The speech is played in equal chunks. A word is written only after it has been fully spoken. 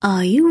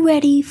Are you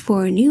ready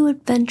for a new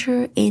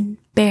adventure in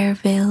Bear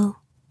Ville?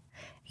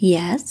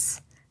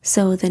 Yes?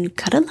 So then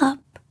cuddle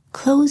up,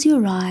 close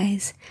your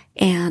eyes,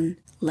 and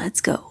let's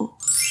go.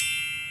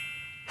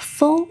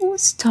 Fall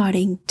was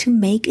starting to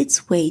make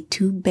its way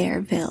to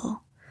Bear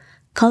Ville,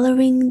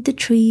 coloring the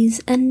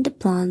trees and the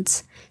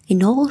plants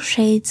in all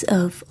shades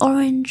of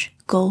orange,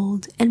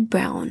 gold, and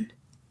brown.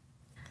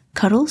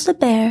 Cuddles the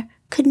bear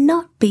could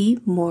not be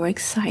more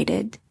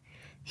excited.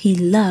 He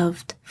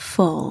loved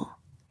fall.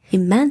 It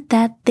meant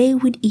that they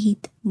would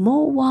eat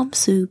more warm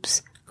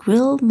soups,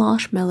 grill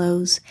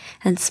marshmallows,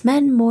 and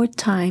spend more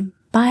time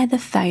by the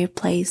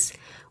fireplace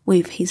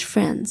with his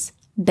friends,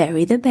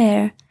 Barry the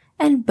bear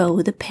and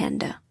Bo the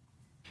panda.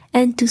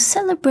 And to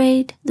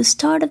celebrate the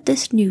start of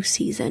this new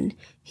season,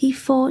 he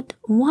thought,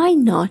 why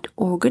not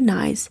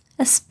organize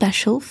a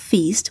special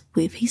feast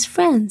with his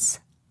friends?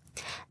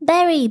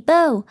 Barry,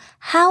 Bo,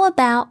 how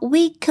about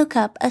we cook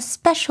up a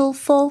special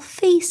fall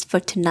feast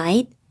for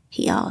tonight?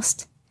 He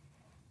asked.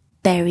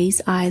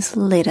 Barry's eyes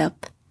lit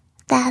up.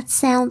 That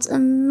sounds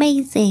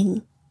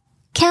amazing.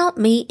 Count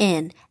me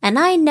in, and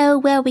I know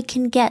where we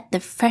can get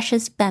the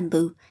freshest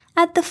bamboo.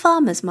 At the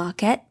farmer's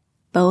market,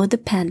 Bo the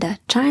panda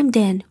chimed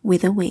in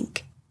with a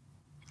wink.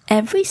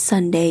 Every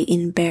Sunday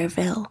in Bear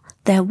Ville,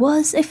 there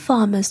was a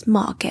farmer's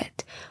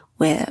market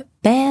where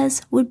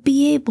bears would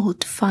be able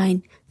to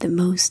find the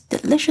most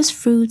delicious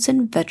fruits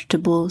and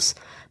vegetables,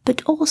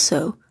 but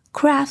also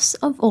crafts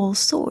of all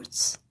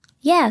sorts.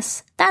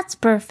 Yes, that's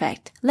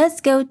perfect.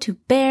 Let's go to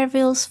Bear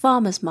Ville's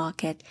farmer's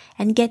market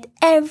and get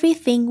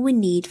everything we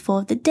need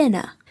for the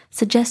dinner,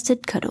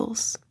 suggested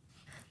Cuddles.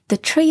 The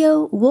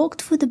trio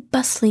walked through the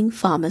bustling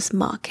farmer's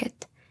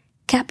market,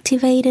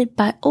 captivated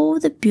by all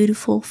the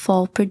beautiful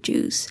fall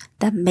produce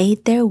that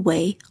made their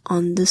way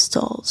on the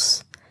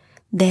stalls.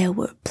 There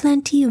were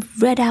plenty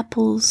of red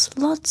apples,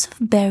 lots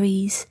of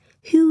berries,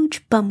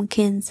 huge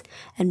pumpkins,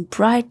 and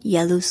bright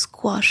yellow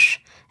squash,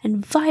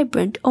 and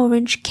vibrant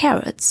orange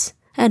carrots,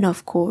 and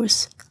of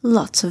course,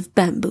 lots of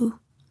bamboo.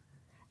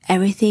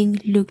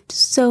 Everything looked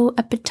so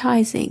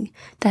appetizing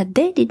that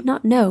they did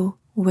not know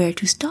where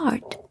to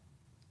start.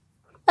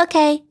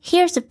 Okay,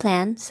 here's the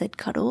plan, said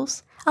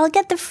Cuddles. I'll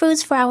get the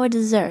fruits for our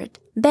dessert.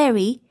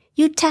 Barry,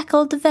 you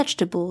tackle the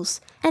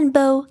vegetables. And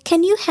Bo,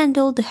 can you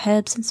handle the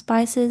herbs and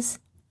spices?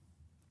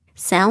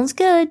 Sounds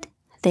good,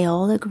 they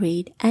all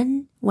agreed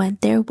and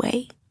went their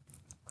way.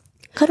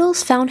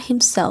 Cuddles found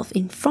himself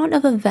in front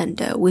of a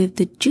vendor with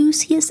the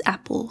juiciest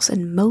apples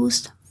and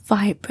most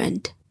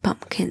vibrant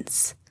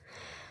pumpkins.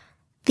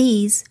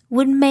 These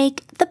would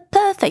make the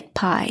perfect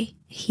pie,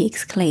 he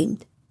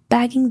exclaimed,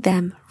 bagging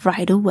them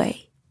right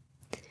away.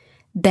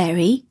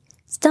 Barry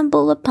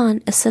stumbled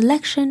upon a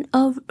selection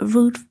of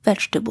root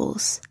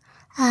vegetables.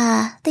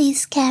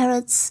 These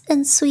carrots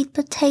and sweet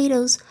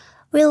potatoes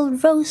will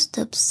roast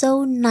up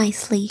so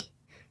nicely,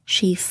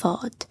 she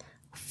thought,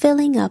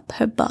 filling up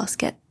her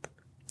basket.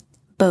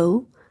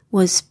 Bo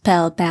was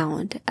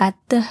spellbound at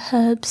the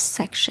herbs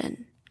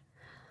section.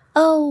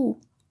 Oh,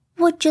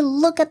 would you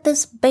look at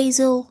this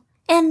basil?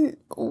 And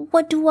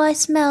what do I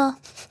smell?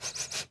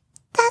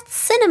 That's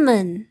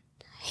cinnamon.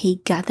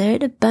 He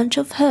gathered a bunch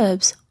of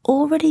herbs,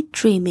 already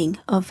dreaming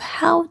of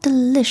how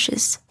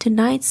delicious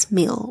tonight's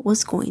meal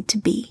was going to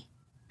be.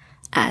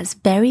 As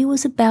Barry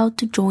was about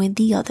to join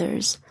the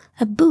others,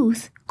 a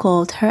booth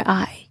caught her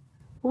eye.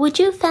 Would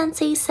you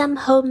fancy some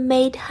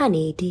homemade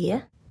honey,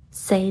 dear?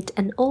 Said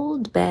an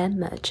old bear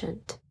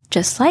merchant.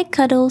 Just like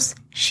Cuddles,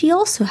 she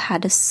also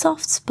had a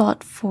soft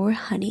spot for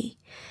honey,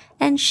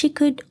 and she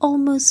could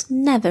almost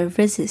never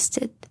resist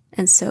it,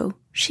 and so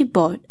she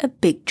bought a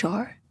big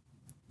jar.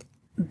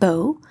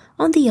 Bo,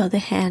 on the other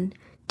hand,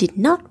 did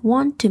not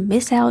want to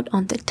miss out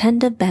on the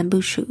tender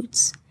bamboo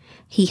shoots.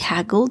 He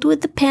haggled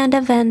with the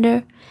panda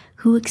vendor,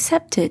 who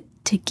accepted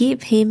to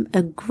give him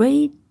a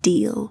great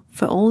deal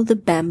for all the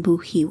bamboo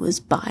he was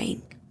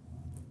buying.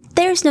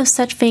 There's no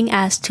such thing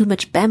as too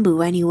much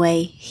bamboo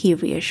anyway, he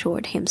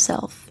reassured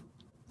himself.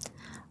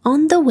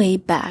 On the way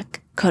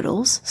back,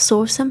 Cuddles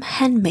saw some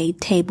handmade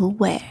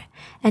tableware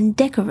and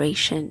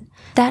decoration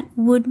that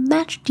would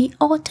match the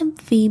autumn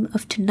theme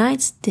of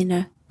tonight's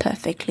dinner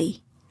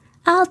perfectly.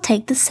 I'll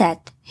take the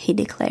set, he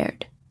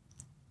declared.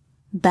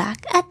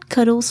 Back at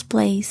Cuddles'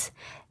 place,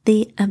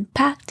 they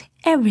unpacked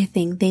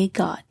everything they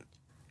got.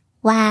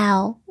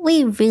 Wow,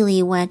 we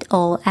really went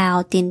all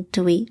out, didn't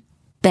we?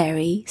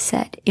 Barry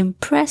said,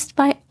 impressed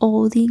by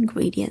all the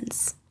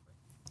ingredients.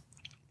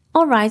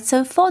 Alright,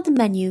 so for the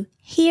menu,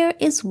 here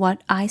is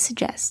what I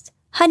suggest.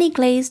 Honey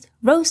glazed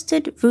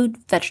roasted root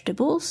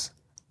vegetables,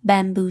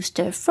 bamboo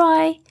stir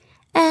fry,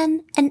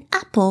 and an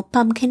apple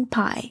pumpkin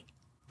pie,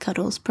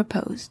 Cuddles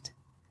proposed.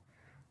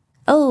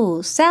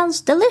 Oh, sounds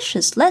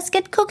delicious. Let's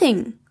get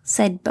cooking,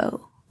 said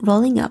Bo,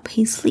 rolling up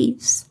his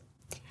sleeves.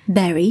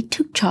 Barry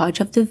took charge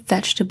of the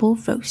vegetable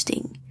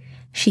roasting.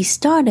 She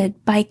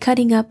started by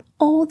cutting up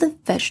all the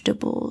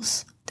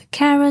vegetables, the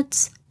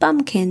carrots,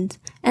 pumpkins,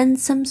 and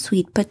some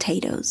sweet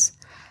potatoes.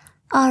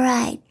 All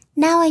right,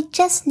 now I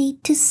just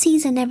need to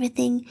season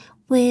everything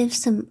with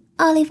some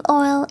olive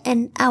oil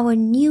and our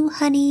new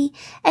honey,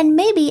 and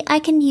maybe I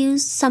can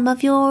use some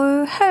of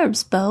your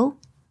herbs, Bo.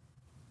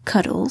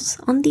 Cuddles,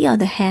 on the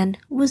other hand,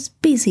 was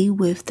busy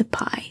with the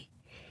pie.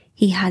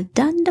 He had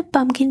done the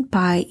pumpkin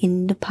pie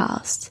in the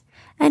past,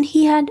 and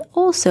he had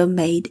also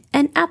made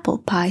an apple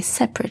pie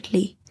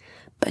separately,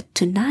 but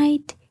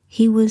tonight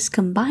he was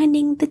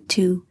combining the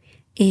two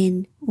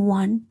in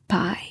one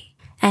pie,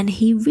 and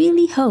he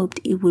really hoped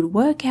it would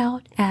work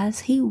out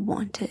as he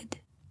wanted.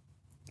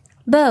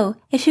 Bo,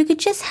 if you could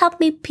just help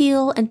me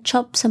peel and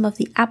chop some of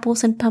the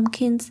apples and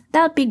pumpkins,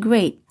 that would be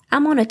great.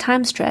 I'm on a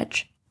time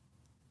stretch.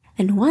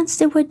 And once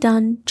they were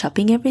done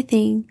chopping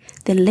everything,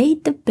 they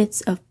laid the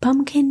bits of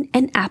pumpkin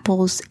and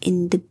apples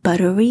in the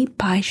buttery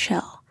pie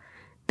shell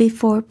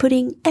before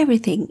putting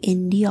everything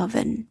in the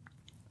oven.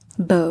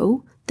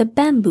 Bo, the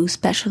bamboo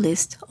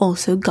specialist,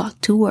 also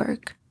got to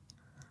work.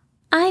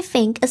 I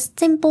think a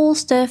simple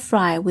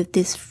stir-fry with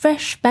these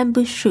fresh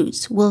bamboo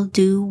shoots will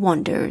do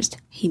wonders,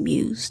 he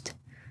mused.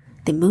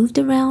 They moved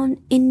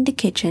around in the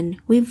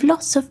kitchen with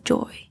lots of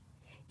joy,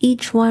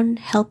 each one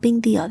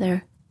helping the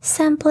other,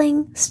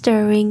 sampling,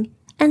 stirring,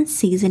 and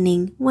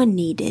seasoning when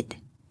needed.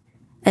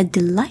 A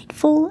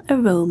delightful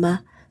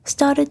aroma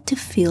started to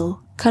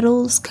fill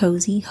Cuddles'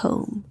 cozy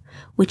home,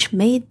 which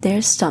made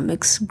their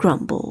stomachs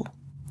grumble.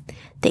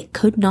 They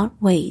could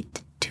not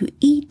wait to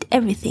eat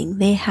everything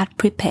they had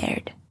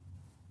prepared.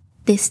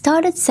 They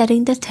started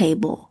setting the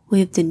table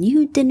with the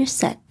new dinner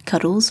set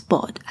Cuddles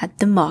bought at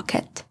the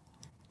market.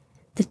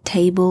 The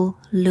table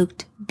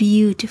looked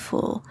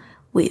beautiful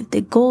with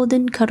the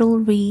golden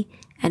cutlery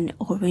and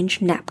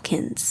orange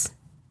napkins.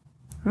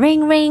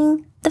 Ring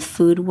ring, the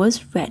food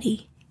was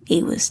ready.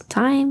 It was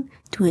time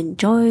to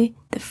enjoy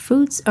the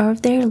fruits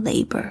of their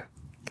labor.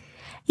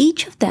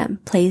 Each of them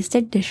placed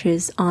their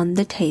dishes on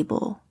the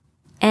table.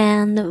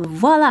 And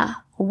voila,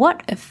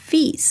 what a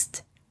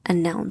feast,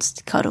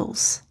 announced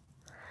Cuddles.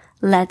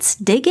 Let's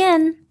dig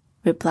in,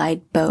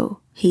 replied Bo,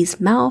 his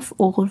mouth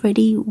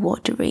already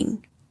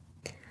watering.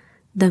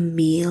 The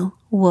meal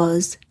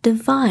was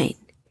divine.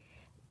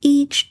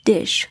 Each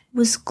dish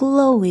was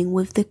glowing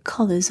with the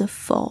colors of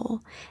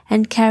fall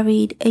and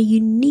carried a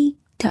unique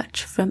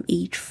touch from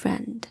each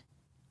friend.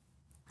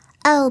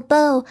 Oh,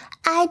 Bo,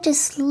 I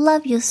just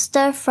love your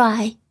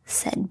stir-fry,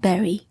 said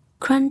Berry,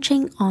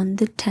 crunching on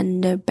the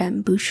tender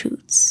bamboo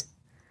shoots.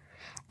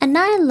 And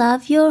I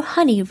love your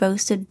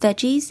honey-roasted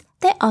veggies.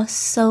 They are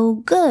so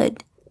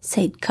good,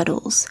 said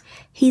Cuddles,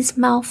 his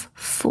mouth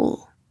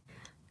full.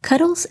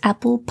 Cuddles'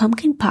 apple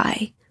pumpkin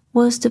pie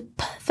was the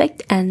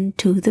perfect end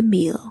to the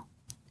meal.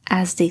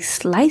 As they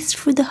sliced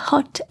through the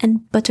hot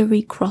and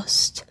buttery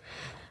crust,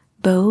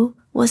 Bo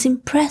was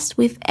impressed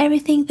with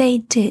everything they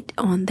did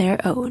on their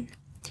own.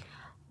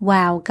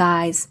 Wow,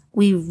 guys,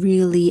 we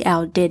really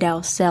outdid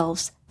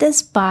ourselves.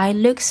 This pie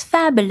looks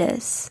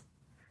fabulous,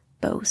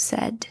 Bo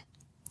said.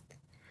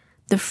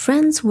 The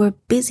friends were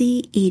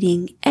busy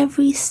eating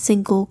every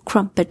single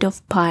crumpet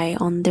of pie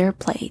on their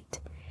plate.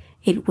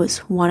 It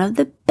was one of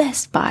the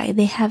best pie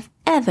they have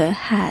ever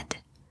had.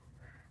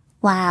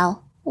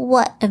 Wow,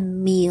 what a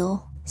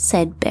meal,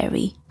 said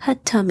Berry, her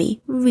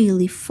tummy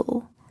really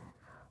full.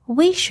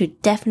 We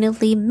should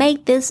definitely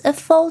make this a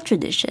fall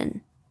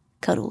tradition,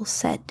 Cuddles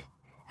said,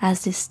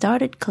 as they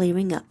started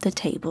clearing up the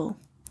table.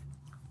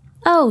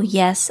 Oh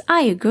yes,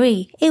 I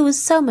agree. It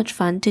was so much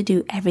fun to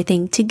do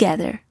everything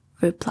together,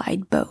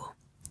 replied Bo.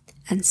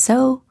 And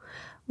so,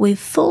 with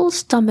full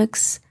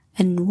stomachs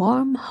and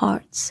warm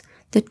hearts,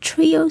 the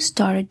trio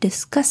started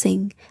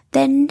discussing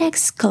their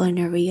next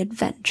culinary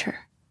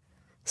adventure,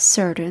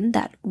 certain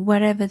that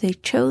whatever they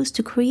chose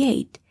to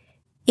create,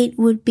 it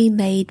would be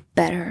made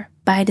better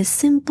by the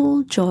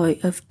simple joy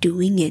of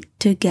doing it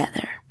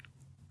together.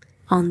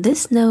 On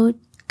this note,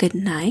 good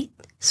night,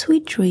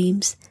 sweet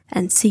dreams,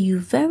 and see you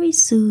very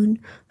soon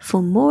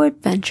for more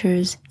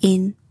adventures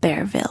in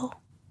Bear Ville.